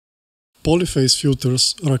Polyphase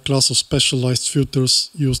filters are a class of specialized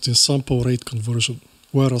filters used in sample rate conversion.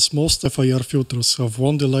 Whereas most FIR filters have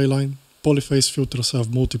one delay line, polyphase filters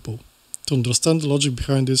have multiple. To understand the logic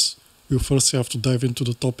behind this, we'll first have to dive into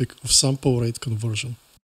the topic of sample rate conversion.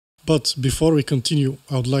 But before we continue,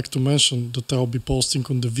 I would like to mention that I'll be posting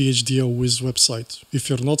on the VHDLwhiz website. If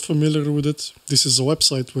you're not familiar with it, this is a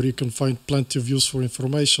website where you can find plenty of useful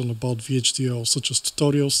information about VHDL, such as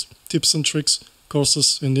tutorials, tips and tricks,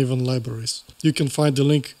 courses, and even libraries. You can find the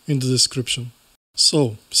link in the description.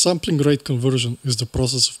 So, sampling rate conversion is the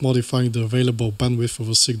process of modifying the available bandwidth of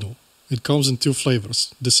a signal. It comes in two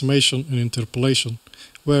flavors, decimation and interpolation,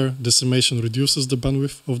 where decimation reduces the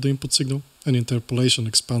bandwidth of the input signal and interpolation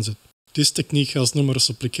expands it. This technique has numerous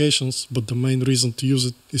applications, but the main reason to use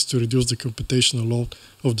it is to reduce the computational load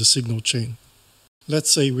of the signal chain.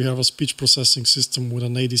 Let's say we have a speech processing system with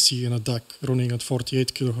an ADC and a DAC running at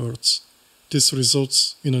 48 kHz. This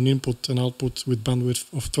results in an input and output with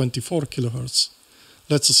bandwidth of 24 kHz.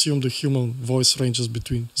 Let's assume the human voice ranges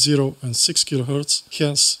between 0 and 6 kHz,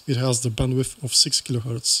 hence it has the bandwidth of 6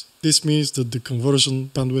 kHz. This means that the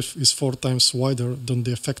conversion bandwidth is 4 times wider than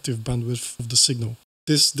the effective bandwidth of the signal.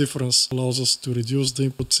 This difference allows us to reduce the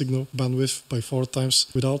input signal bandwidth by 4 times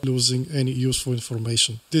without losing any useful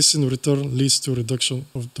information. This in return leads to a reduction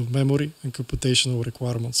of the memory and computational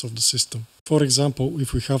requirements of the system. For example,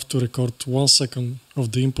 if we have to record 1 second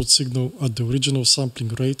of the input signal at the original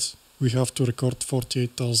sampling rate, we have to record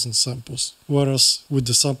 48,000 samples. Whereas with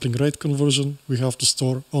the sampling rate conversion, we have to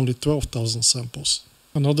store only 12,000 samples.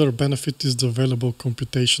 Another benefit is the available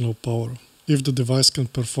computational power. If the device can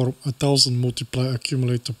perform 1000 multiply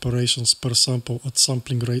accumulate operations per sample at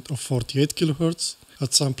sampling rate of 48 kHz,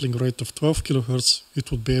 at sampling rate of 12 kHz, it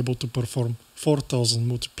would be able to perform 4000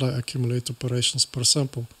 multiply accumulate operations per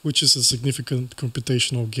sample, which is a significant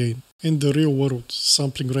computational gain. In the real world,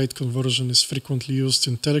 sampling rate conversion is frequently used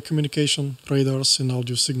in telecommunication, radars, and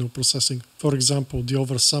audio signal processing. For example, the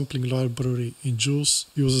oversampling library in JUCE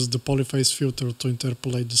uses the polyphase filter to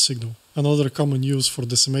interpolate the signal. Another common use for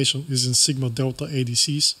decimation is in sigma delta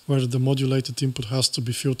ADCs, where the modulated input has to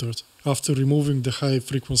be filtered. After removing the high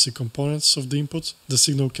frequency components of the input, the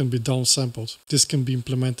signal can be downsampled. This can be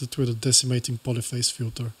implemented with a decimating polyphase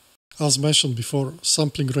filter. As mentioned before,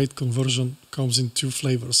 sampling rate conversion comes in two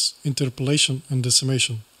flavors, interpolation and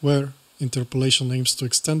decimation, where interpolation aims to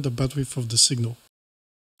extend the bandwidth of the signal.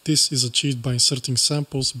 This is achieved by inserting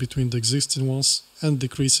samples between the existing ones and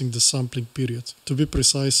decreasing the sampling period. To be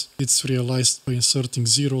precise, it's realized by inserting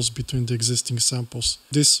zeros between the existing samples.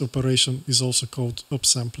 This operation is also called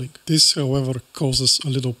upsampling. This, however, causes a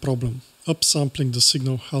little problem. Upsampling the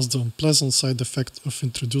signal has the unpleasant side effect of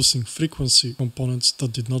introducing frequency components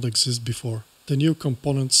that did not exist before. The new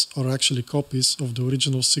components are actually copies of the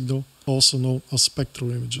original signal, also known as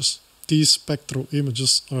spectral images. These spectral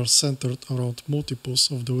images are centered around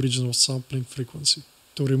multiples of the original sampling frequency.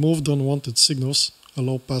 To remove the unwanted signals, a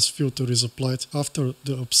low-pass filter is applied after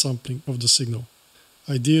the upsampling of the signal.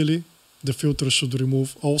 Ideally, the filter should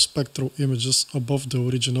remove all spectral images above the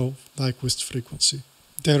original Nyquist frequency.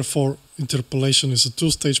 Therefore, interpolation is a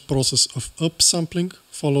two-stage process of upsampling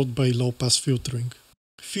followed by low-pass filtering.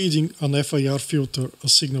 Feeding an FIR filter a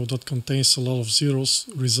signal that contains a lot of zeros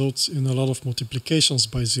results in a lot of multiplications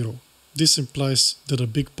by zero. This implies that a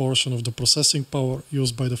big portion of the processing power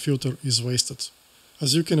used by the filter is wasted.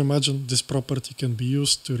 As you can imagine, this property can be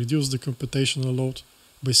used to reduce the computational load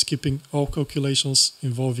by skipping all calculations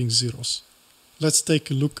involving zeros. Let's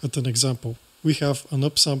take a look at an example. We have an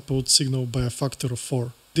upsampled signal by a factor of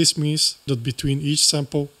 4. This means that between each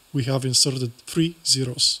sample we have inserted 3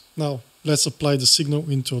 zeros. Now, let's apply the signal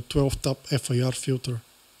into a 12-tap FIR filter.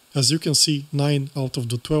 As you can see, 9 out of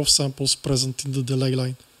the 12 samples present in the delay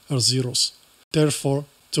line are zeros. Therefore,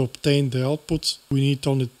 to obtain the output, we need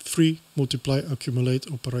only 3 multiply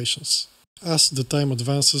accumulate operations. As the time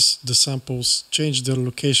advances, the samples change their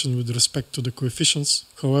location with respect to the coefficients.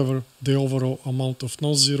 However, the overall amount of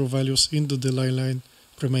non-zero values in the delay line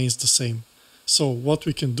remains the same. So what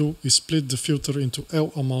we can do is split the filter into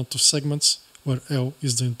L amount of segments, where L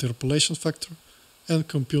is the interpolation factor, and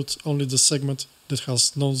compute only the segment that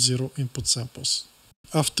has non-zero input samples.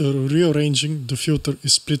 After rearranging, the filter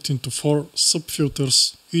is split into 4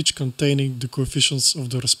 subfilters, each containing the coefficients of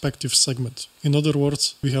the respective segment. In other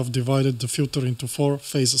words, we have divided the filter into 4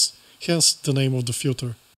 phases, hence the name of the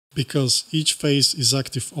filter. Because each phase is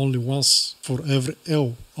active only once for every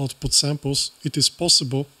L output samples, it is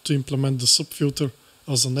possible to implement the subfilter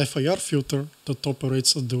as an FIR filter that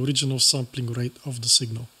operates at the original sampling rate of the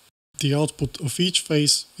signal. The output of each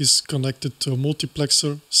phase is connected to a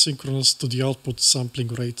multiplexer synchronous to the output sampling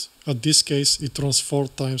rate. At this case, it runs 4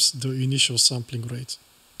 times the initial sampling rate.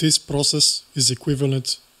 This process is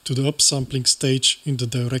equivalent to the upsampling stage in the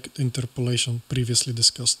direct interpolation previously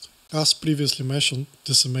discussed. As previously mentioned,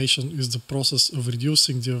 decimation is the process of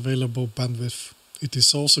reducing the available bandwidth. It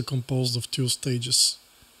is also composed of 2 stages: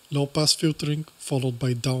 low-pass filtering followed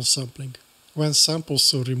by downsampling. When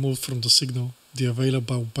samples are removed from the signal, the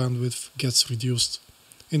available bandwidth gets reduced.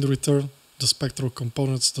 In return, the spectral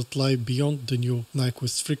components that lie beyond the new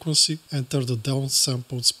Nyquist frequency enter the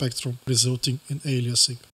downsampled spectrum, resulting in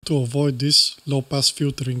aliasing. To avoid this, low-pass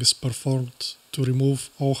filtering is performed to remove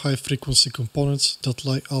all high-frequency components that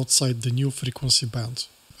lie outside the new frequency band.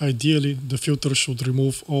 Ideally, the filter should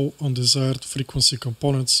remove all undesired frequency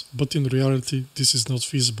components, but in reality this is not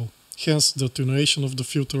feasible. Hence, the attenuation of the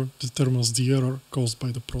filter determines the error caused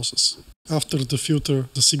by the process. After the filter,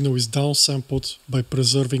 the signal is downsampled by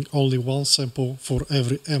preserving only one sample for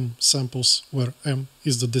every m samples, where m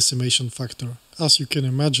is the decimation factor. As you can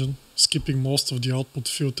imagine, skipping most of the output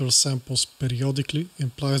filter samples periodically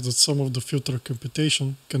implies that some of the filter computation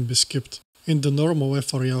can be skipped. In the normal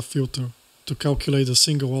FRER filter, to calculate a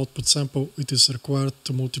single output sample, it is required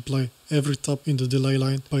to multiply every tap in the delay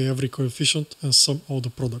line by every coefficient and sum all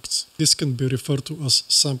the products. This can be referred to as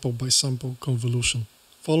sample-by-sample convolution.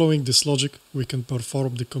 Following this logic, we can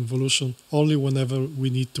perform the convolution only whenever we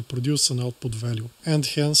need to produce an output value, and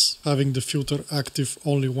hence having the filter active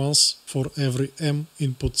only once for every m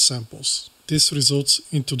input samples. This results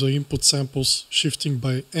into the input samples shifting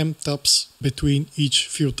by m taps between each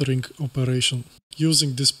filtering operation.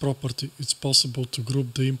 Using this property, it's possible to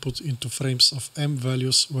group the input into frames of m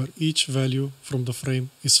values where each value from the frame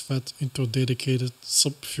is fed into a dedicated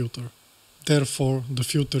subfilter. Therefore, the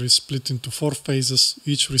filter is split into 4 phases,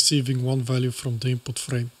 each receiving one value from the input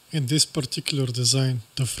frame. In this particular design,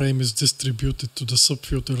 the frame is distributed to the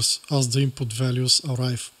subfilters as the input values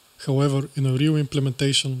arrive. However, in a real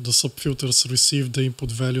implementation, the subfilters receive the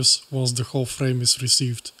input values once the whole frame is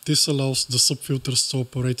received. This allows the subfilters to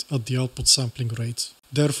operate at the output sampling rate.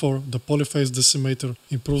 Therefore, the Polyphase Decimator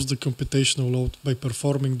improves the computational load by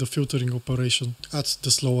performing the filtering operation at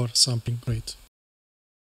the slower sampling rate.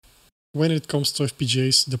 When it comes to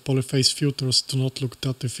FPGAs, the polyphase filters do not look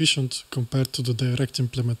that efficient compared to the direct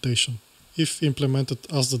implementation. If implemented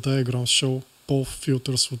as the diagrams show, both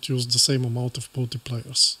filters would use the same amount of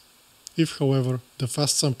multipliers. If, however, the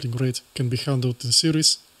fast sampling rate can be handled in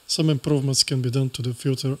series, some improvements can be done to the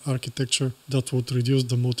filter architecture that would reduce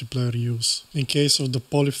the multiplier use. In case of the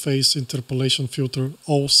Polyphase Interpolation filter,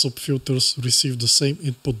 all subfilters receive the same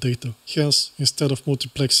input data. Hence, instead of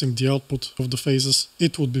multiplexing the output of the phases,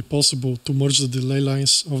 it would be possible to merge the delay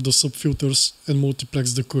lines of the subfilters and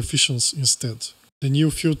multiplex the coefficients instead. The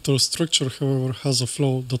new filter structure, however, has a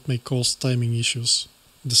flaw that may cause timing issues.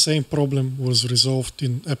 The same problem was resolved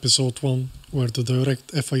in episode 1, where the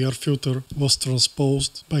direct FIR filter was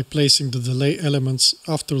transposed by placing the delay elements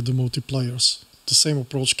after the multipliers. The same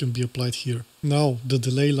approach can be applied here. Now the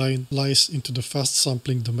delay line lies into the fast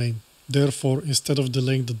sampling domain. Therefore, instead of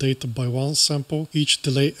delaying the data by one sample, each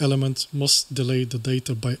delay element must delay the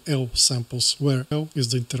data by L samples, where L is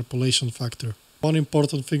the interpolation factor. One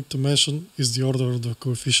important thing to mention is the order of the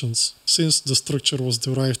coefficients. Since the structure was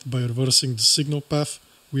derived by reversing the signal path,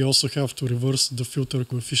 we also have to reverse the filter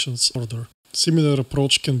coefficients order. Similar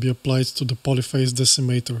approach can be applied to the Polyphase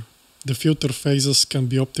Decimator. The filter phases can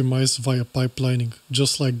be optimized via pipelining,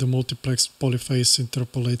 just like the multiplex Polyphase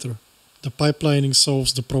Interpolator. The pipelining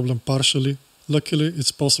solves the problem partially. Luckily,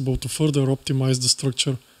 it's possible to further optimize the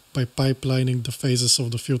structure by pipelining the phases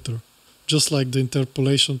of the filter. Just like the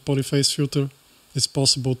interpolation polyphase filter, it's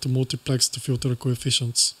possible to multiplex the filter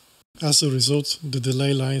coefficients. As a result, the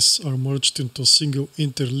delay lines are merged into a single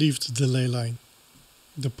interleaved delay line.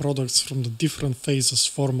 The products from the different phases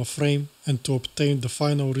form a frame, and to obtain the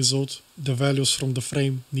final result, the values from the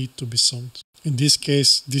frame need to be summed. In this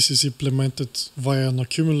case, this is implemented via an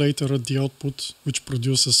accumulator at the output, which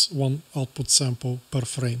produces one output sample per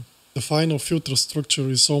frame. The final filter structure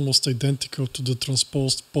is almost identical to the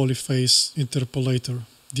transposed Polyphase Interpolator.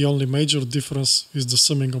 The only major difference is the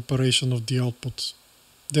summing operation of the output.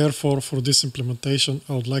 Therefore, for this implementation,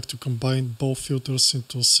 I would like to combine both filters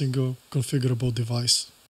into a single configurable device.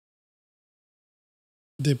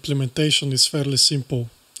 The implementation is fairly simple.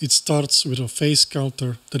 It starts with a phase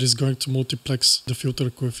counter that is going to multiplex the filter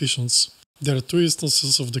coefficients. There are 2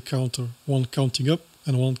 instances of the counter, one counting up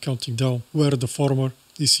and one counting down, where the former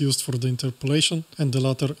is used for the interpolation and the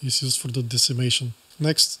latter is used for the decimation.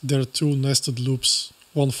 Next, there are 2 nested loops,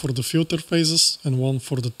 one for the filter phases and one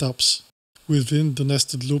for the taps. Within the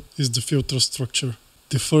nested loop is the filter structure.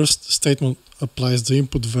 The first statement applies the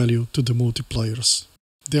input value to the multipliers.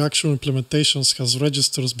 The actual implementation has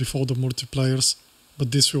registers before the multipliers,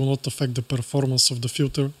 but this will not affect the performance of the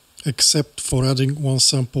filter, except for adding one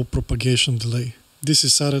sample propagation delay. This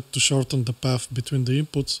is added to shorten the path between the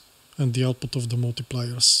input and the output of the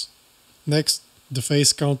multipliers. Next, the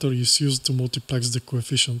phase counter is used to multiplex the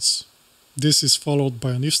coefficients. This is followed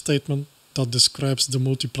by an if statement that describes the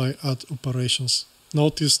multiply-add operations.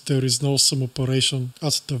 Notice there is no sum operation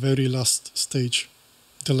at the very last stage.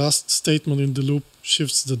 The last statement in the loop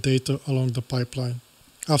shifts the data along the pipeline.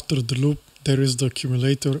 After the loop, there is the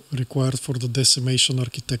accumulator required for the decimation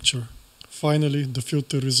architecture. Finally, the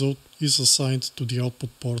filter result is assigned to the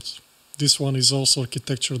output port. This one is also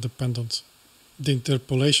architecture dependent. The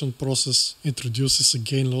interpolation process introduces a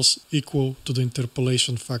gain loss equal to the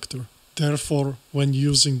interpolation factor. Therefore, when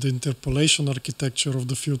using the interpolation architecture of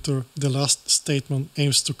the filter, the last statement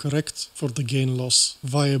aims to correct for the gain loss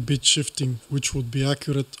via bit shifting, which would be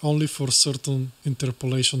accurate only for certain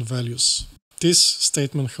interpolation values. This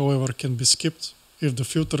statement, however, can be skipped if the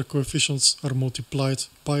filter coefficients are multiplied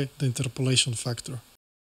by the interpolation factor.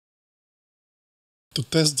 To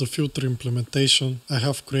test the filter implementation, I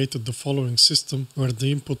have created the following system where the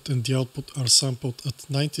input and the output are sampled at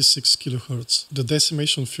 96 kHz. The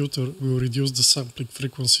decimation filter will reduce the sampling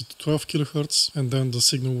frequency to 12 kHz and then the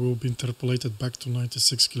signal will be interpolated back to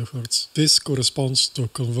 96 kHz. This corresponds to a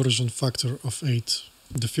conversion factor of 8.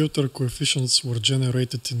 The filter coefficients were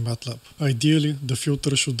generated in MATLAB. Ideally, the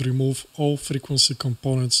filter should remove all frequency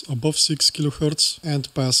components above 6 kHz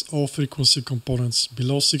and pass all frequency components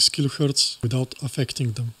below 6 kHz without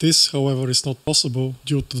affecting them. This, however, is not possible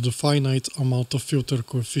due to the finite amount of filter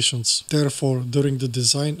coefficients. Therefore, during the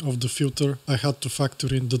design of the filter, I had to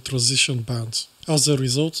factor in the transition band. As a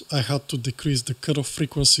result, I had to decrease the cutoff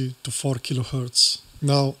frequency to 4 kHz.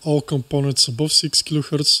 Now all components above 6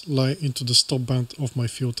 kHz lie into the stop band of my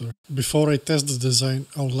filter. Before I test the design,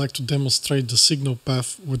 I would like to demonstrate the signal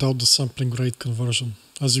path without the sampling rate conversion.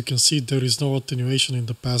 As you can see, there is no attenuation in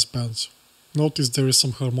the pass band. Notice there is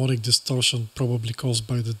some harmonic distortion, probably caused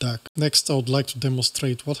by the DAC. Next, I would like to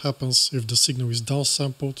demonstrate what happens if the signal is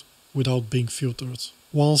downsampled without being filtered.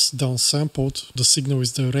 Once downsampled, the signal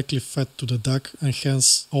is directly fed to the DAC and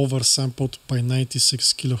hence oversampled by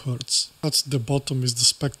 96 kHz. At the bottom is the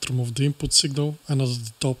spectrum of the input signal and at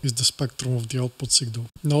the top is the spectrum of the output signal.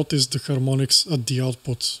 Notice the harmonics at the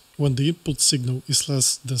output. When the input signal is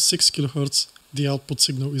less than 6 kHz, the output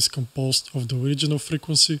signal is composed of the original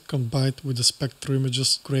frequency combined with the spectral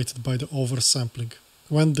images created by the oversampling.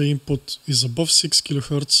 When the input is above 6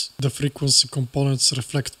 kHz, the frequency components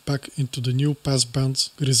reflect back into the new passband,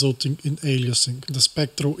 resulting in aliasing. The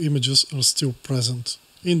spectral images are still present.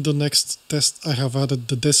 In the next test, I have added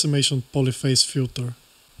the decimation polyphase filter.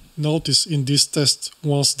 Notice in this test,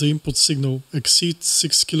 once the input signal exceeds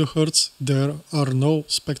 6 kHz, there are no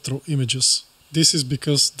spectral images. This is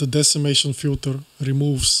because the decimation filter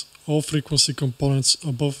removes all frequency components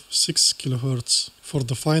above 6 kHz. For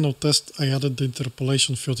the final test, I added the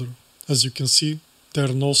interpolation filter. As you can see, there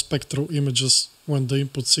are no spectral images when the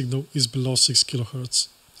input signal is below 6 kHz.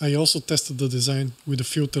 I also tested the design with the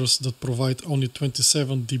filters that provide only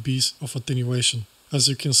 27 dB of attenuation. As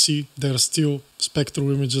you can see, there are still spectral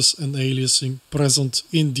images and aliasing present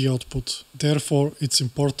in the output. Therefore, it's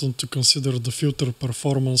important to consider the filter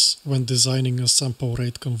performance when designing a sample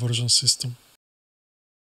rate conversion system.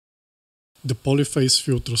 The polyphase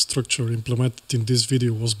filter structure implemented in this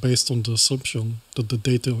video was based on the assumption that the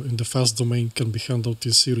data in the fast domain can be handled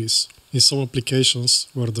in series. In some applications,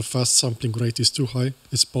 where the fast sampling rate is too high,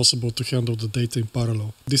 it's possible to handle the data in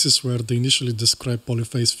parallel. This is where the initially described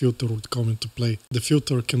polyphase filter would come into play. The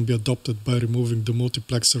filter can be adopted by removing the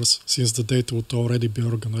multiplexers, since the data would already be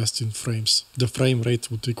organized in frames. The frame rate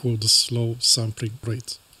would equal the slow sampling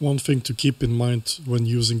rate. One thing to keep in mind when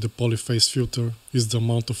using the polyphase filter is the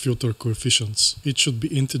amount of filter coefficients. It should be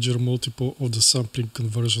integer multiple of the sampling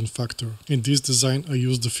conversion factor. In this design, I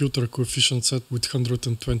used the filter coefficient set with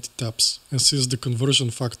 120 taps. And since the conversion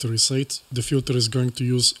factor is 8, the filter is going to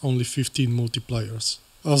use only 15 multipliers.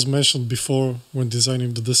 As mentioned before, when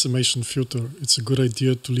designing the decimation filter, it's a good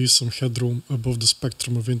idea to leave some headroom above the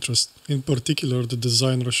spectrum of interest. In particular, the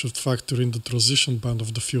designer should factor in the transition band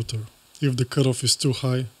of the filter. If the cutoff is too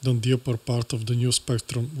high, then the upper part of the new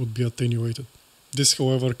spectrum would be attenuated. This,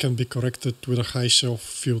 however, can be corrected with a high shelf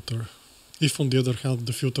filter. If on the other hand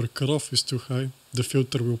the filter cutoff is too high, the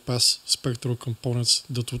filter will pass spectral components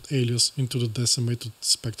that would alias into the decimated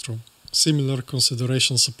spectrum. Similar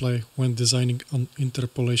considerations apply when designing an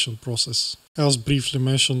interpolation process. As briefly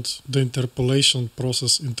mentioned, the interpolation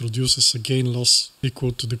process introduces a gain loss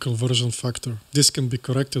equal to the conversion factor. This can be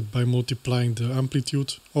corrected by multiplying the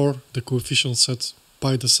amplitude or the coefficient set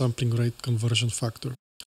by the sampling rate conversion factor.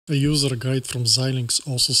 A user guide from Xilinx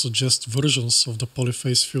also suggests versions of the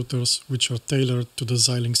polyphase filters which are tailored to the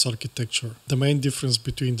Xilinx architecture. The main difference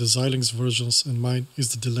between the Xilinx versions and mine is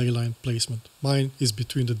the delay line placement. Mine is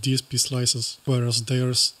between the DSP slices, whereas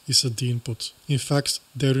theirs is at the input. In fact,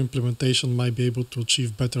 their implementation might be able to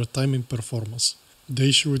achieve better timing performance. The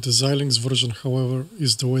issue with the Xilinx version, however,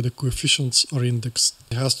 is the way the coefficients are indexed.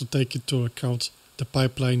 It has to take into account the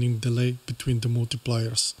pipelining delay between the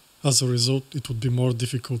multipliers. As a result, it would be more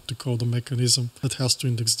difficult to code a mechanism that has to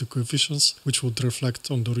index the coefficients, which would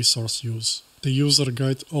reflect on the resource use. The user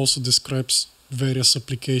guide also describes various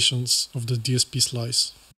applications of the DSP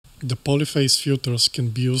slice. The polyphase filters can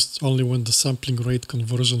be used only when the sampling rate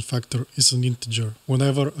conversion factor is an integer.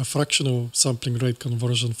 Whenever a fractional sampling rate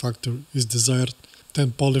conversion factor is desired,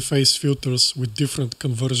 then polyphase filters with different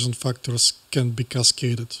conversion factors can be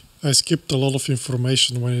cascaded. I skipped a lot of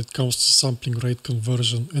information when it comes to sampling rate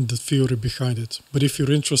conversion and the theory behind it, but if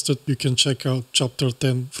you're interested, you can check out chapter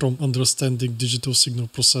 10 from Understanding Digital Signal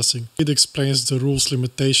Processing. It explains the rules,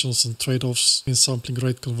 limitations and trade-offs in sampling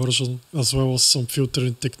rate conversion, as well as some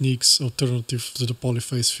filtering techniques alternative to the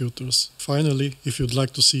polyphase filters. Finally, if you'd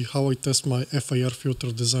like to see how I test my FIR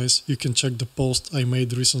filter designs, you can check the post I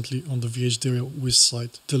made recently on the VHDLwhiz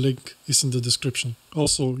site. The link is in the description.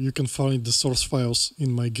 Also, you can find the source files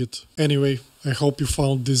in my Git. Anyway, I hope you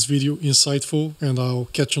found this video insightful and I'll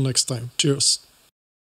catch you next time. Cheers!